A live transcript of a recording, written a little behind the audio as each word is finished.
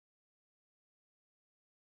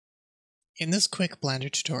In this quick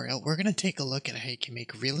Blender tutorial, we're going to take a look at how you can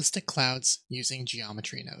make realistic clouds using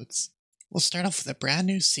geometry nodes. We'll start off with a brand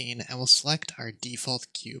new scene and we'll select our default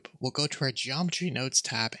cube. We'll go to our Geometry Nodes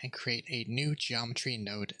tab and create a new geometry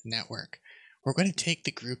node network. We're going to take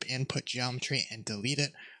the group input geometry and delete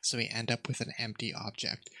it so we end up with an empty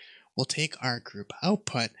object. We'll take our group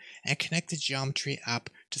output and connect the geometry up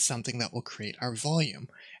to something that will create our volume,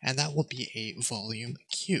 and that will be a volume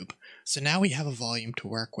cube. So now we have a volume to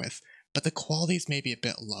work with, but the qualities may be a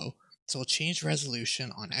bit low. So we'll change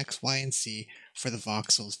resolution on X, Y, and Z for the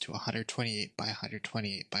voxels to 128 by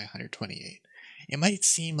 128 by 128. It might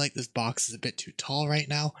seem like this box is a bit too tall right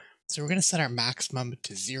now, so we're going to set our maximum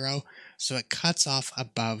to 0 so it cuts off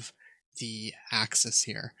above the axis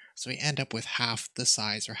here. So we end up with half the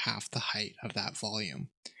size or half the height of that volume.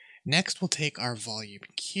 Next, we'll take our volume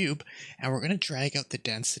cube and we're going to drag out the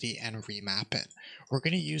density and remap it. We're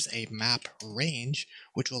going to use a map range,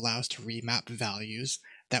 which will allow us to remap values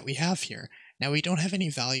that we have here. Now, we don't have any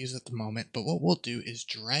values at the moment, but what we'll do is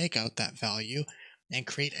drag out that value and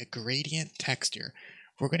create a gradient texture.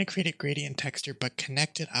 We're going to create a gradient texture, but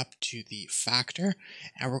connect it up to the factor,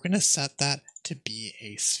 and we're going to set that to be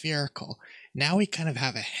a spherical. Now we kind of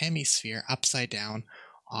have a hemisphere upside down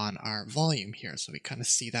on our volume here. So we kind of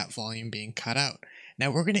see that volume being cut out.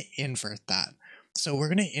 Now we're going to invert that. So we're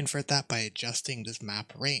going to invert that by adjusting this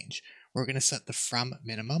map range. We're going to set the from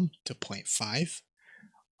minimum to 0.5,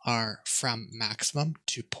 our from maximum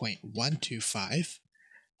to 0.125,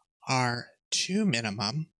 our to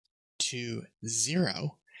minimum to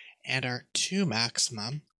 0, and our to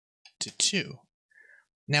maximum to 2.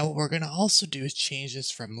 Now what we're going to also do is change this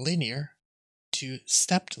from linear to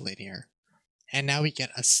stepped linear. And now we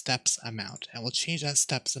get a steps amount, and we'll change that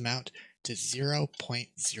steps amount to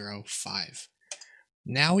 0.05.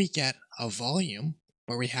 Now we get a volume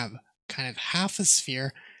where we have kind of half a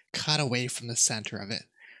sphere cut away from the center of it.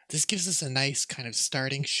 This gives us a nice kind of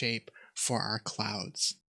starting shape for our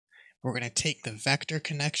clouds. We're going to take the vector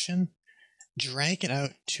connection, drag it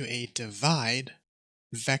out to a divide,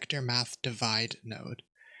 vector math divide node.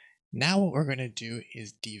 Now what we're going to do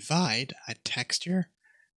is divide a texture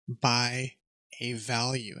by a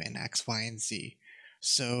value in X, Y, and Z.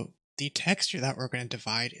 So the texture that we're going to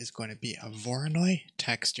divide is going to be a Voronoi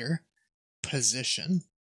texture position,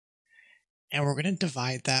 and we're going to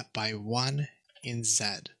divide that by 1 in Z.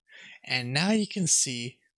 And now you can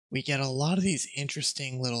see we get a lot of these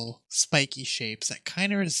interesting little spiky shapes that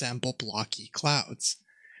kind of resemble blocky clouds.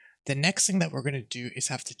 The next thing that we're going to do is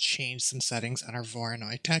have to change some settings on our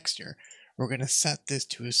Voronoi texture. We're going to set this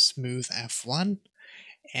to a smooth F1.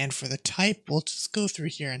 And for the type, we'll just go through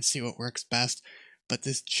here and see what works best, but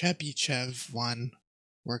this Chebyshev one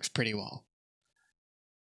works pretty well.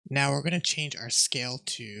 Now we're going to change our scale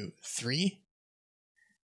to 3,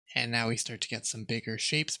 and now we start to get some bigger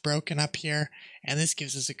shapes broken up here, and this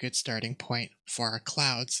gives us a good starting point for our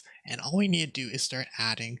clouds, and all we need to do is start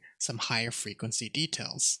adding some higher frequency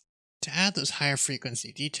details. To add those higher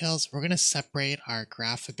frequency details, we're going to separate our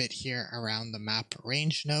graph a bit here around the map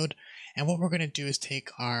range node. And what we're going to do is take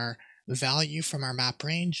our value from our map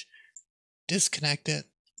range, disconnect it,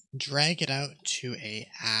 drag it out to a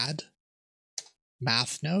add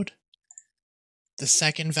math node. The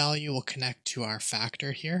second value will connect to our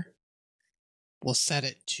factor here. We'll set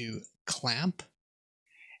it to clamp.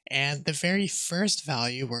 And the very first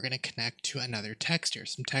value, we're going to connect to another texture,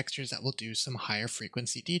 some textures that will do some higher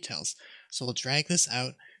frequency details. So we'll drag this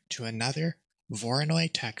out to another Voronoi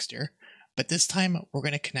texture, but this time we're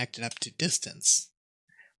going to connect it up to distance.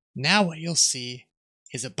 Now what you'll see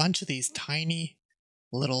is a bunch of these tiny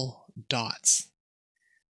little dots.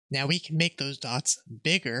 Now we can make those dots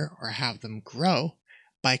bigger or have them grow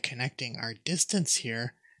by connecting our distance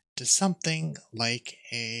here to something like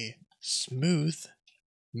a smooth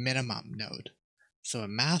minimum node. So a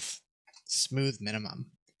math smooth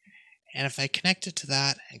minimum. And if I connect it to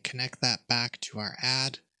that and connect that back to our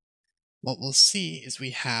add, what we'll see is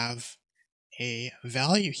we have a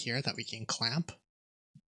value here that we can clamp.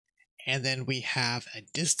 And then we have a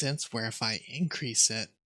distance where if I increase it,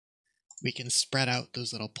 we can spread out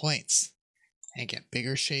those little points and get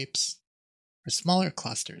bigger shapes or smaller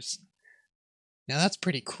clusters. Now that's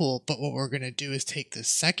pretty cool, but what we're going to do is take the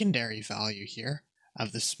secondary value here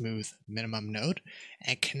of the smooth minimum node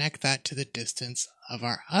and connect that to the distance of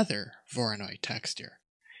our other Voronoi texture.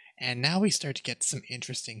 And now we start to get some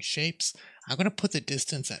interesting shapes. I'm going to put the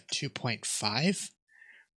distance at 2.5,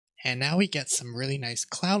 and now we get some really nice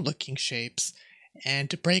cloud looking shapes. And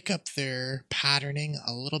to break up their patterning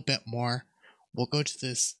a little bit more, we'll go to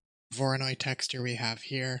this Voronoi texture we have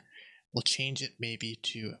here. We'll change it maybe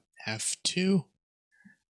to F2,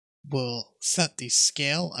 We'll set the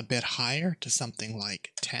scale a bit higher to something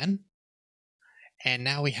like 10. And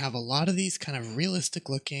now we have a lot of these kind of realistic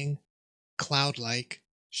looking cloud-like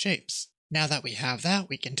shapes. Now that we have that,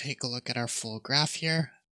 we can take a look at our full graph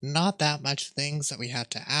here. Not that much things that we had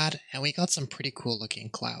to add, and we got some pretty cool looking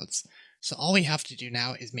clouds. So all we have to do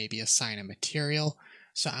now is maybe assign a material.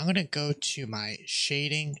 So I'm going to go to my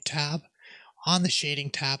shading tab. On the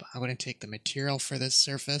shading tab, I'm going to take the material for this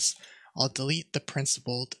surface. I'll delete the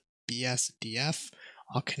principled BSDF.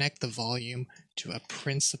 I'll connect the volume to a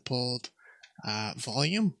principled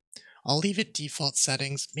volume. I'll leave it default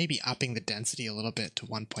settings, maybe upping the density a little bit to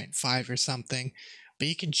 1.5 or something, but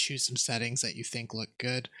you can choose some settings that you think look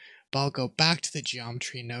good. But I'll go back to the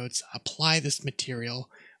geometry nodes, apply this material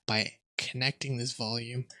by connecting this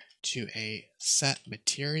volume to a set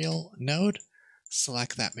material node,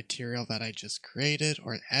 select that material that I just created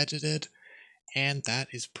or edited, and that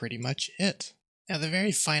is pretty much it. Now the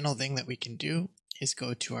very final thing that we can do is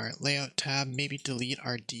go to our layout tab, maybe delete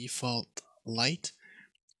our default light,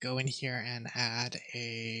 go in here and add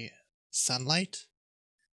a sunlight,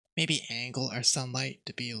 maybe angle our sunlight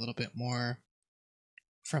to be a little bit more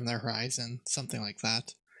from the horizon, something like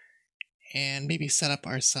that, and maybe set up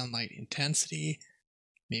our sunlight intensity,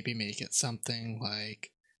 maybe make it something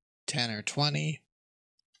like 10 or 20.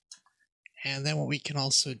 And then what we can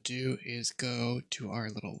also do is go to our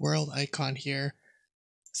little world icon here,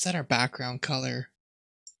 set our background color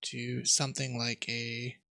to something like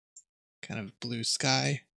a kind of blue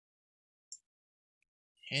sky.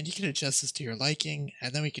 And you can adjust this to your liking,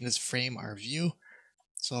 and then we can just frame our view.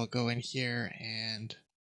 So I'll go in here and,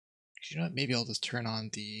 you know what, maybe I'll just turn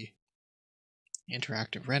on the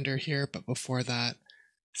interactive render here, but before that,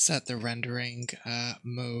 set the rendering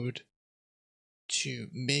mode to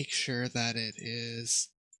make sure that it is,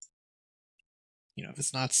 if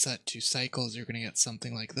it's not set to cycles, you're going to get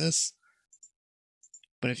something like this.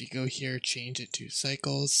 But if you go here, change it to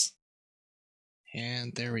cycles,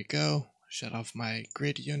 and there we go. Shut off my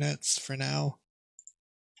grid units for now.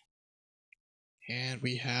 And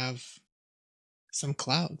we have some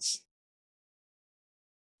clouds.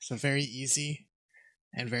 So very easy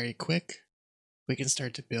and very quick. We can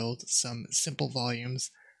start to build some simple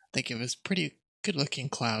volumes that give us pretty good looking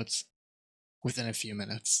clouds within a few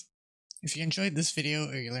minutes. If you enjoyed this video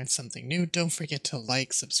or you learned something new, don't forget to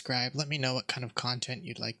like, subscribe, let me know what kind of content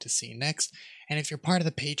you'd like to see next. And if you're part of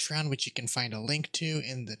the Patreon, which you can find a link to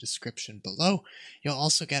in the description below, you'll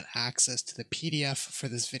also get access to the PDF for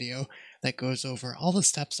this video that goes over all the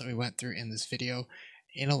steps that we went through in this video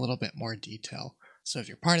in a little bit more detail. So if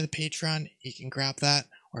you're part of the Patreon, you can grab that,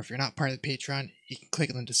 or if you're not part of the Patreon, you can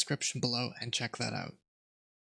click in the description below and check that out.